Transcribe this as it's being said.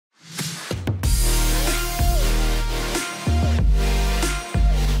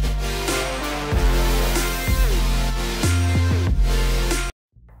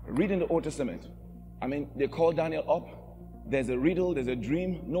Reading the Old Testament, I mean, they call Daniel up. There's a riddle, there's a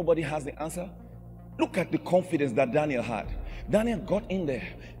dream. Nobody has the answer. Look at the confidence that Daniel had. Daniel got in there.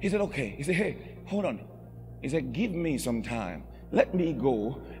 He said, okay. He said, hey, hold on. He said, give me some time. Let me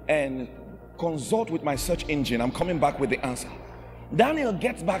go and consult with my search engine. I'm coming back with the answer. Daniel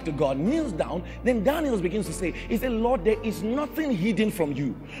gets back to God, kneels down. Then Daniel begins to say, he said, Lord, there is nothing hidden from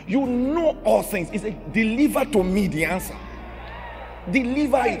you. You know all things. He said, deliver to me the answer.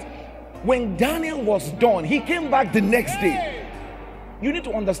 Deliver it. When Daniel was done, he came back the next day. You need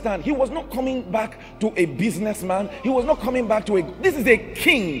to understand, he was not coming back to a businessman. He was not coming back to this is a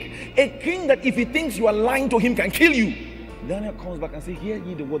king. A king that if he thinks you are lying to him can kill you. Daniel comes back and says, hear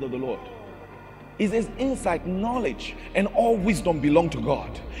ye the word of the Lord. He says, insight, knowledge, and all wisdom belong to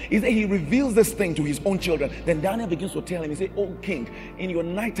God. He said he reveals this thing to his own children. Then Daniel begins to tell him, he said, oh king, in your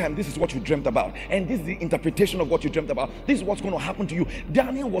nighttime, this is what you dreamt about. And this is the interpretation of what you dreamt about. This is what's going to happen to you.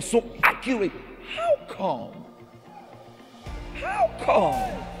 Daniel was so accurate. How come? How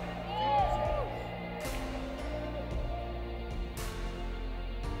come?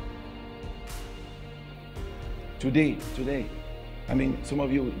 Today, I mean, some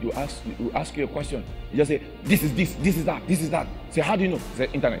of you ask you a question. You just say, this is this, this is that, this is that. Say, how do you know? Say,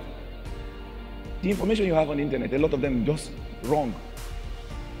 internet. The information you have on the internet, a lot of them just wrong.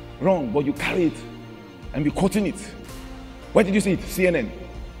 Wrong, but you carry it and be quoting it. Where did you see it? CNN.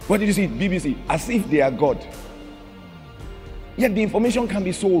 Where did you see it? BBC. As if they are God. Yet the information can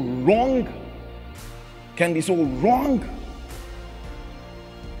be so wrong. Can be so wrong.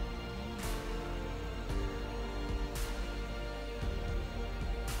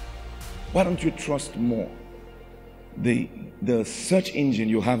 Why don't you trust more the search engine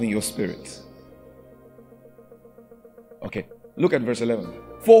you have in your spirit? Okay, look at verse 11.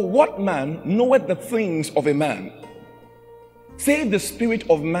 For what man knoweth the things of a man, save the spirit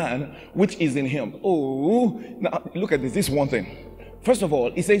of man which is in him? Oh, now look at this. This one thing. First of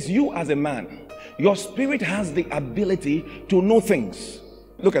all, it says you as a man, your spirit has the ability to know things.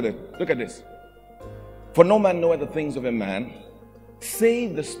 Look at it. Look at this. For no man knoweth the things of a man,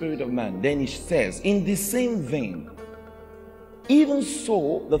 save the spirit of man. Then he says, in the same vein, even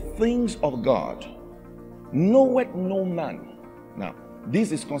so the things of God knoweth no man. Now,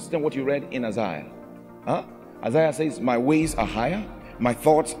 this is consistent with what you read in Isaiah. Isaiah says, my ways are higher, my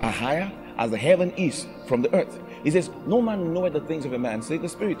thoughts are higher, as the heaven is from the earth. He says, no man knoweth the things of a man, save the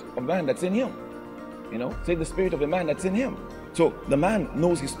spirit of man that's in him. You know, save the spirit of a man that's in him. So the man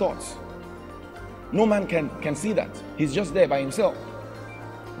knows his thoughts. No man can see that. He's just there by himself.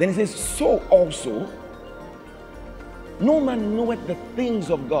 Then he says, so also, no man knoweth the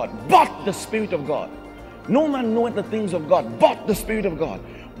things of God, but the Spirit of God. No man knoweth the things of God, but the Spirit of God.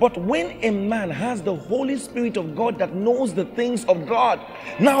 But when a man has the Holy Spirit of God that knows the things of God,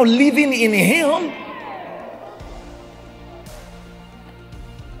 now living in him,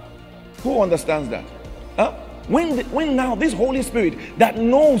 who understands that? When now this Holy Spirit that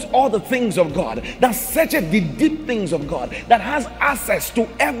knows all the things of God, that searches the deep things of God, that has access to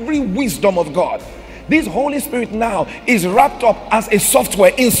every wisdom of God, this Holy Spirit now is wrapped up as a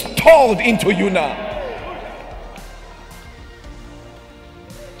software installed into you now.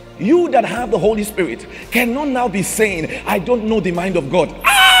 You that have the Holy Spirit cannot now be saying, I don't know the mind of God.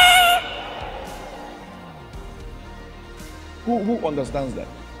 Who understands that?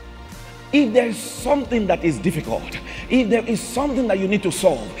 If there is something that is difficult, if there is something that you need to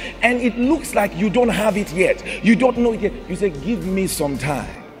solve, and it looks like you don't have it yet, you don't know it yet, you say, give me some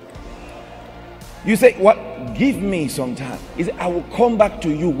time. You say, what? Give me some time. He said, I will come back to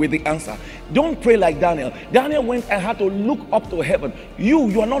you with the answer. Don't pray like Daniel. Daniel went and had to look up to heaven.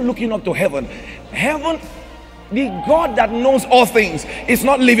 You are not looking up to heaven. Heaven, the God that knows all things is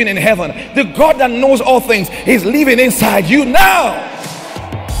not living in heaven. The God that knows all things is living inside you now.